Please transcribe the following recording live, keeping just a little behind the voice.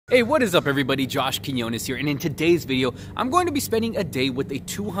Hey, what is up everybody? Josh Quinones here, and in today's video, I'm going to be spending a day with a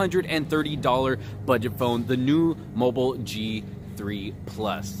 $230 budget phone, the Nuu Mobile G3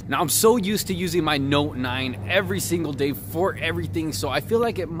 Plus. Now, I'm so used to using my Note 9 every single day for everything, so I feel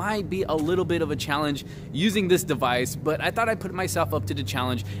like it might be a little bit of a challenge using this device, but I thought I'd put myself up to the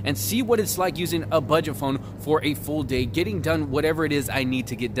challenge and see what it's like using a budget phone for a full day, getting done whatever it is I need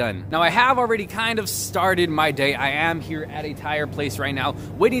to get done. Now, I have already kind of started my day. I am here at a tire place right now,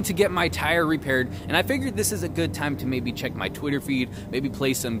 waiting to get my tire repaired, and I figured this is a good time to maybe check my Twitter feed, maybe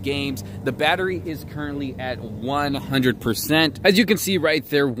play some games. The battery is currently at 100%. As you can see right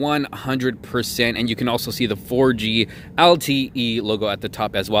there, 100%, and you can also see the 4G LTE logo at the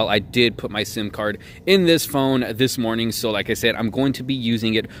top as well. I did put my SIM card in this phone this morning, so like I said, I'm going to be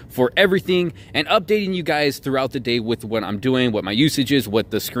using it for everything and updating you guys throughout the day with what I'm doing, what my usage is,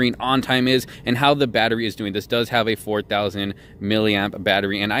 what the screen on time is, and how the battery is doing. This does have a 4,000 milliamp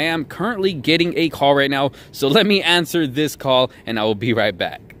battery, and I am currently getting a call right now, so let me answer this call and I will be right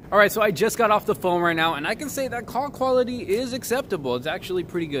back. All right, so I just got off the phone right now, and I can say that call quality is acceptable. It's actually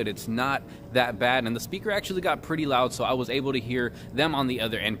pretty good. It's not that bad, and the speaker actually got pretty loud, so I was able to hear them on the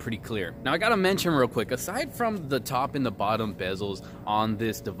other end pretty clear. Now, I gotta mention real quick, aside from the top and the bottom bezels on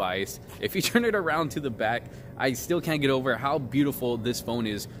this device, if you turn it around to the back, I still can't get over how beautiful this phone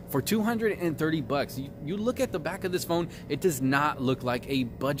is for 230 bucks. You look at the back of this phone, it does not look like a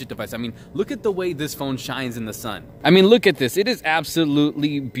budget device. I mean, look at the way this phone shines in the sun. I mean, look at this. It is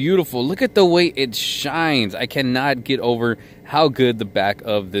absolutely beautiful. Look at the way it shines. I cannot get over how good the back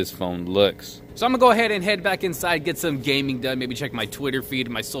of this phone looks. So I'm gonna go ahead and head back inside, get some gaming done, maybe check my Twitter feed,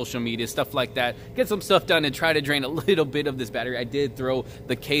 my social media, stuff like that, get some stuff done and try to drain a little bit of this battery. I did throw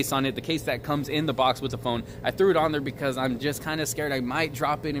the case on it, the case that comes in the box with the phone. I threw it on there because I'm just kind of scared I might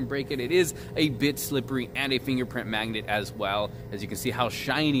drop it and break it. It is a bit slippery and a fingerprint magnet as well. As you can see how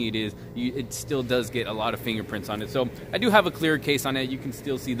shiny it is, it still does get a lot of fingerprints on it. So I do have a clear case on it. You can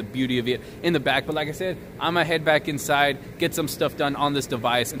still see the beauty of it in the back, but like I said, I'm gonna head back inside, get some stuff done on this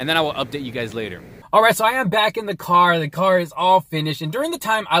device, and then I will update you guys later. All right, so I am back in the car. The car is all finished. And during the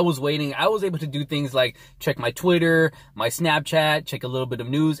time I was waiting, I was able to do things like check my Twitter, my Snapchat, check a little bit of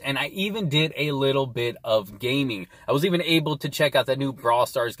news, and I even did a little bit of gaming. I was even able to check out that new Brawl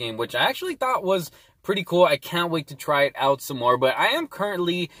Stars game, which I actually thought was pretty cool. I can't wait to try it out some more, but I am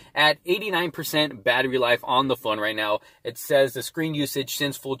currently at 89% battery life on the phone right now. It says the screen usage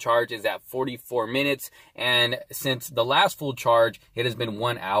since full charge is at 44 minutes, and since the last full charge, it has been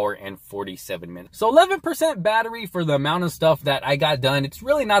 1 hour and 47 minutes. So 11% battery for the amount of stuff that I got done. It's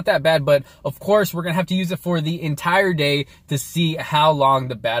really not that bad, but of course, we're gonna have to use it for the entire day to see how long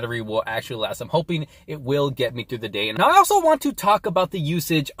the battery will actually last. I'm hoping it will get me through the day. And I also want to talk about the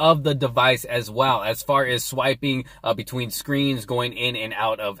usage of the device as well, as far as swiping between screens, going in and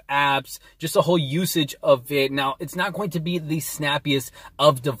out of apps, just the whole usage of it. Now, it's not going to be the snappiest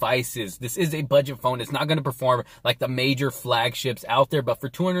of devices. This is a budget phone. It's not going to perform like the major flagships out there, but for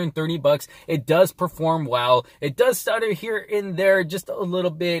 230 bucks, it does perform well. It does stutter here and there just a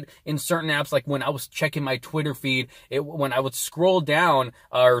little bit in certain apps. Like when I was checking my Twitter feed, when I would scroll down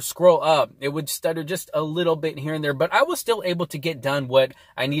or scroll up, it would stutter just a little bit here and there, but I was still able to get done what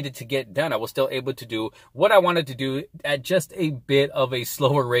I needed to get done. I was still able to do what I wanted to do at just a bit of a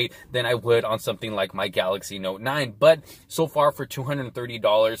slower rate than I would on something like my Galaxy Note 9. But so far for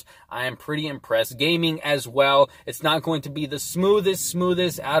 $230, I am pretty impressed. Gaming as well. It's not going to be the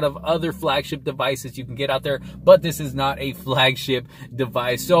smoothest out of other flagship devices you can get out there, but this is not a flagship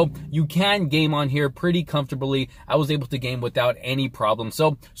device. So you can game on here pretty comfortably. I was able to game without any problem.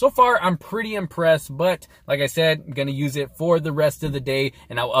 So far I'm pretty impressed, but like I said, I'm going to use it for the rest of the day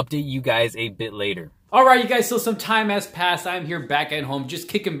and I'll update you guys a bit later. All right, you guys, so some time has passed. I'm here back at home, just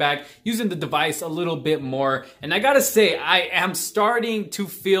kicking back, using the device a little bit more. And I gotta say, I am starting to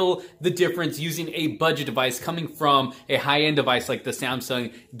feel the difference using a budget device coming from a high-end device like the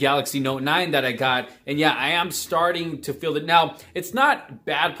Samsung Galaxy Note 9 that I got. And yeah, I am starting to feel that. Now, it's not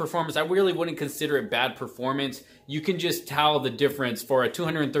bad performance. I really wouldn't consider it bad performance. You can just tell the difference for a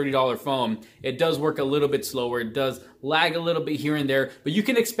 $230 phone. It does work a little bit slower. It does lag a little bit here and there, but you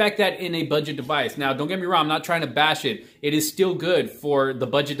can expect that in a budget device. Now, don't get me wrong, I'm not trying to bash it. It is still good for the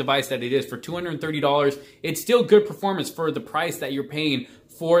budget device that it is. For $230, it's still good performance for the price that you're paying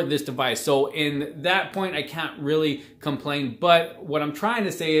for this device. So in that point, I can't really complain, but what I'm trying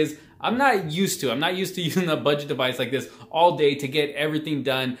to say is I'm not used to using a budget device like this all day to get everything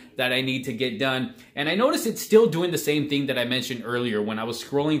done that I need to get done. And I noticed it's still doing the same thing that I mentioned earlier when I was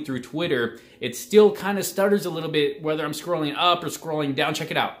scrolling through Twitter. It still kind of stutters a little bit whether I'm scrolling up or scrolling down.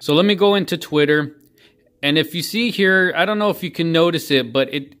 Check it out. So let me go into Twitter. And if you see here, I don't know if you can notice it,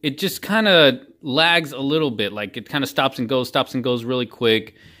 but it just kind of lags a little bit. Like it kind of stops and goes really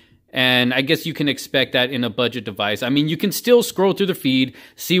quick. And I guess you can expect that in a budget device. I mean, you can still scroll through the feed,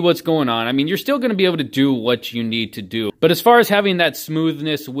 see what's going on. I mean, you're still going to be able to do what you need to do. But as far as having that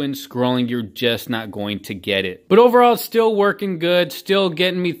smoothness when scrolling, you're just not going to get it. But overall, it's still working good, still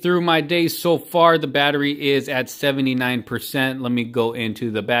getting me through my day so far. The battery is at 79%. Let me go into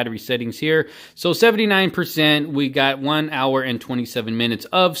the battery settings here. So 79%, we got 1 hour and 27 minutes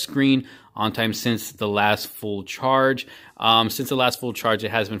of screen on time since the last full charge. Since the last full charge,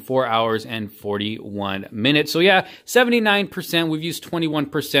 it has been 4 hours and 41 minutes. So yeah, 79%. We've used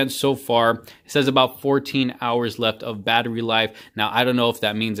 21% so far. It says about 14 hours left of battery life. Now, I don't know if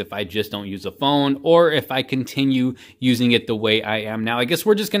that means if I just don't use a phone or if I continue using it the way I am now. I guess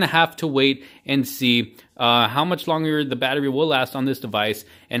we're just going to have to wait and see how much longer the battery will last on this device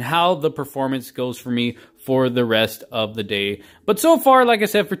and how the performance goes for me for the rest of the day. But so far, like I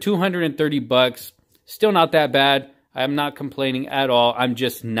said, for 230 bucks, still not that bad. I'm not complaining at all. I'm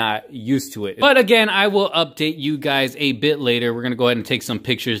just not used to it. But again, I will update you guys a bit later. We're gonna go ahead and take some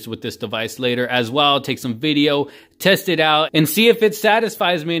pictures with this device later as well, take some video, test it out, and see if it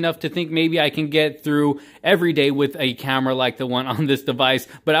satisfies me enough to think maybe I can get through every day with a camera like the one on this device.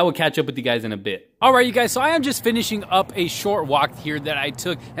 But I will catch up with you guys in a bit. All right, you guys, so I am just finishing up a short walk here that I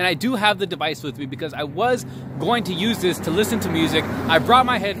took, and I do have the device with me because I was going to use this to listen to music. I brought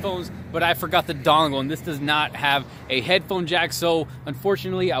my headphones, but I forgot the dongle, and this does not have a headphone jack, so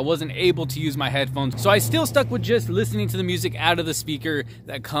unfortunately I wasn't able to use my headphones. So I still stuck with just listening to the music out of the speaker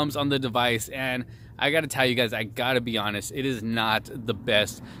that comes on the device, and I gotta tell you guys, I gotta be honest, it is not the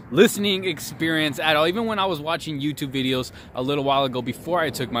best listening experience at all. Even when I was watching YouTube videos a little while ago before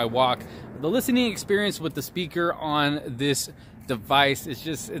I took my walk, the listening experience with the speaker on this device is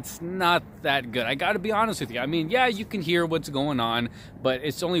just, it's not that good. I gotta be honest with you. I mean, yeah, you can hear what's going on, but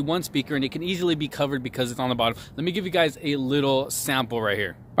it's only one speaker and it can easily be covered because it's on the bottom. Let me give you guys a little sample right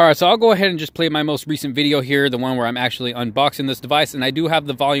here. All right, so I'll go ahead and just play my most recent video here, the one where I'm actually unboxing this device, and I do have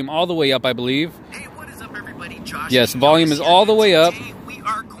the volume all the way up, I believe. Hey, what is up, everybody? Josh. Yes, volume is all the way up. Today we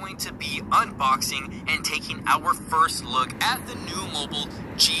are going to be unboxing and taking our first look at the Nuu Mobile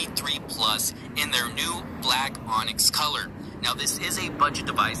G3 Plus in their new black onyx color. Now, this is a budget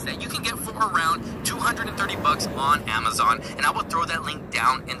device that you can get for around 230 bucks on Amazon, and I will throw that link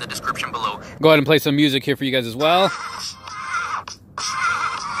down in the description below. Go ahead and play some music here for you guys as well.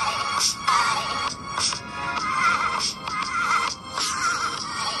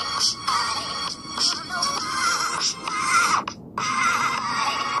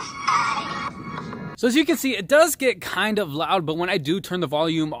 So as you can see, it does get kind of loud, but when I do turn the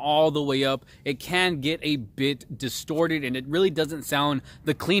volume all the way up, it can get a bit distorted and it really doesn't sound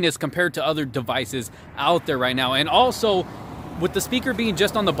the cleanest compared to other devices out there right now. And also, with the speaker being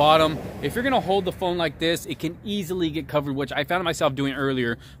just on the bottom, if you're gonna hold the phone like this, it can easily get covered, which I found myself doing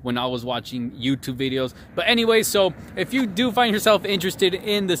earlier when I was watching YouTube videos. But anyway, so if you do find yourself interested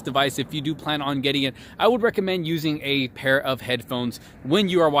in this device, if you do plan on getting it, I would recommend using a pair of headphones when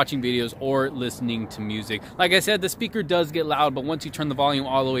you are watching videos or listening to music. Like I said, the speaker does get loud, but once you turn the volume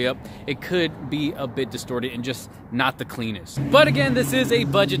all the way up, it could be a bit distorted and just not the cleanest. But again, this is a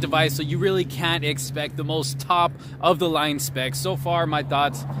budget device, so you really can't expect the most top of the line specs. So far, my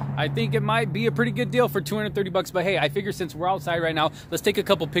thoughts, I think it might be a pretty good deal for 230 bucks, but hey, I figure since we're outside right now, let's take a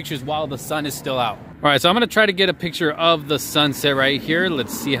couple pictures while the sun is still out. All right, so I'm gonna try to get a picture of the sunset right here.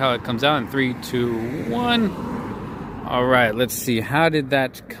 Let's see how it comes out in 3, 2, 1. All right, let's see, how did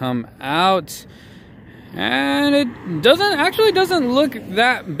that come out? And it doesn't look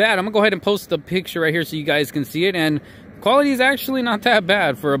that bad. I'm gonna go ahead and post the picture right here so you guys can see it, and quality is actually not that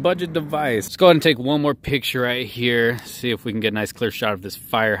bad for a budget device. Let's go ahead and take one more picture right here. See if we can get a nice clear shot of this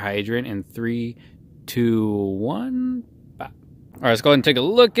fire hydrant in 3, 2, 1. All right, let's go ahead and take a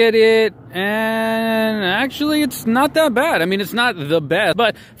look at it. And actually, it's not that bad. I mean, it's not the best,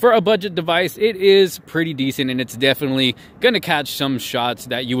 but for a budget device, it is pretty decent, and it's definitely gonna catch some shots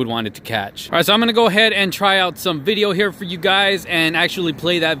that you would want it to catch. All right, so I'm gonna go ahead and try out some video here for you guys and actually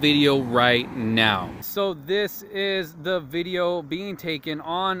play that video right now. So this is the video being taken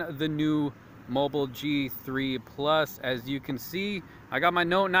on the Nuu Mobile G3 Plus. As you can see, I got my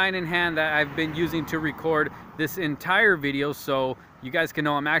Note 9 in hand that I've been using to record this entire video, so you guys can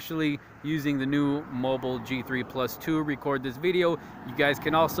know I'm actually using the Nuu Mobile G3 Plus to record this video. You guys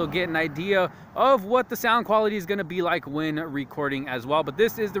can also get an idea of what the sound quality is going to be like when recording as well. But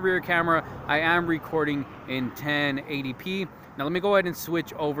this is the rear camera. I am recording in 1080p. Now let me go ahead and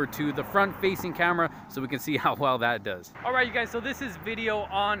switch over to the front-facing camera so we can see how well that does. All right, you guys, so this is video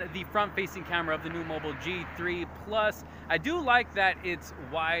on the front-facing camera of the Nuu Mobile G3 Plus. I do like that it's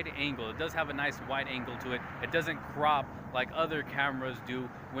wide angle. It does have a nice wide angle to it. It doesn't crop like other cameras do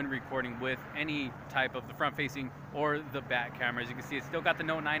when recording with any type of the front-facing or the back camera. As you can see, it's still got the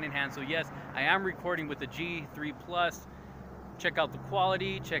Note 9 in hand. So yes, I am recording with the G3 Plus. Check out the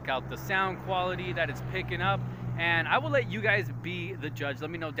quality, check out the sound quality that it's picking up. And I will let you guys be the judge. Let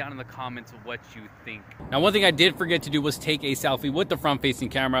me know down in the comments what you think. Now, one thing I did forget to do was take a selfie with the front-facing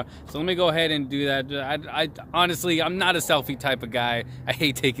camera. So let me go ahead and do that. I honestly, I'm not a selfie type of guy. I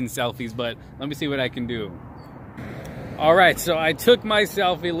hate taking selfies, but let me see what I can do. All right, so I took my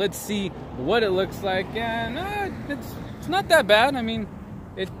selfie. Let's see what it looks like. And it's not that bad. I mean,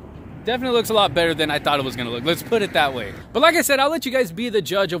 it definitely looks a lot better than I thought it was gonna look. Let's put it that way. But like I said, I'll let you guys be the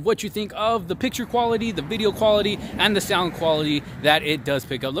judge of what you think of the picture quality, the video quality, and the sound quality that it does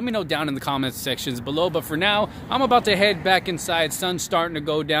pick up. Let me know down in the comments sections below. But for now, I'm about to head back inside. Sun's starting to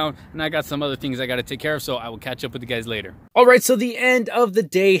go down, and I got some other things I gotta take care of, so I will catch up with you guys later. All right, so the end of the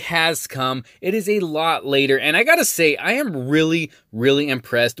day has come. It is a lot later, and I gotta say, I am really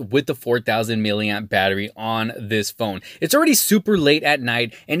impressed with the 4,000 milliamp battery on this phone. It's already super late at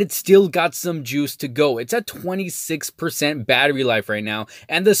night, and it's still got some juice to go. It's at 26% battery life right now,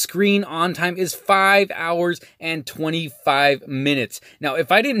 and the screen on time is 5 hours and 25 minutes. Now,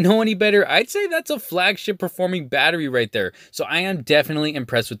 if I didn't know any better, I'd say that's a flagship performing battery right there. So I am definitely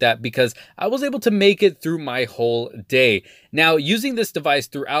impressed with that because I was able to make it through my whole day. Now, using this device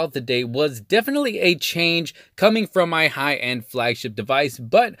throughout the day was definitely a change coming from my high-end flagship device,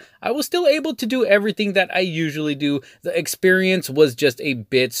 but I was still able to do everything that I usually do. The experience was just a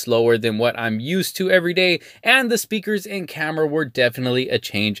bit slower than what I'm used to every day, and the speakers and camera were definitely a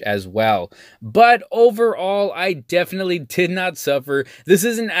change as well. But overall, I definitely did not suffer. This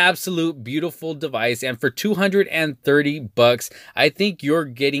is an absolute beautiful device, and for $230, I think you're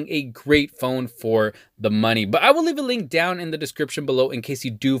getting a great phone for the money. But I will leave a link down in the description below in case you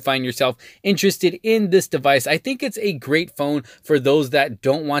do find yourself interested in this device. I think it's a great phone for those that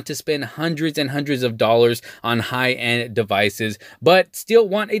don't want to spend hundreds and hundreds of dollars on high-end devices, but still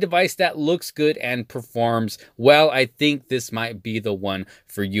want a device that looks good and performs well. I think this might be the one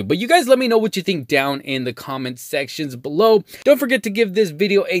for you. But you guys let me know what you think down in the comment sections below. Don't forget to give this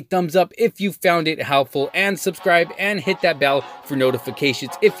video a thumbs up if you found it helpful, and subscribe and hit that bell for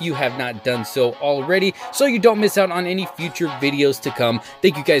notifications if you have not done so already, so you don't miss out on any future videos to come.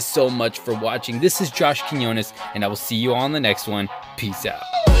 Thank you guys so much for watching. This is Josh Quinones, and I will see you on the next one. Peace out.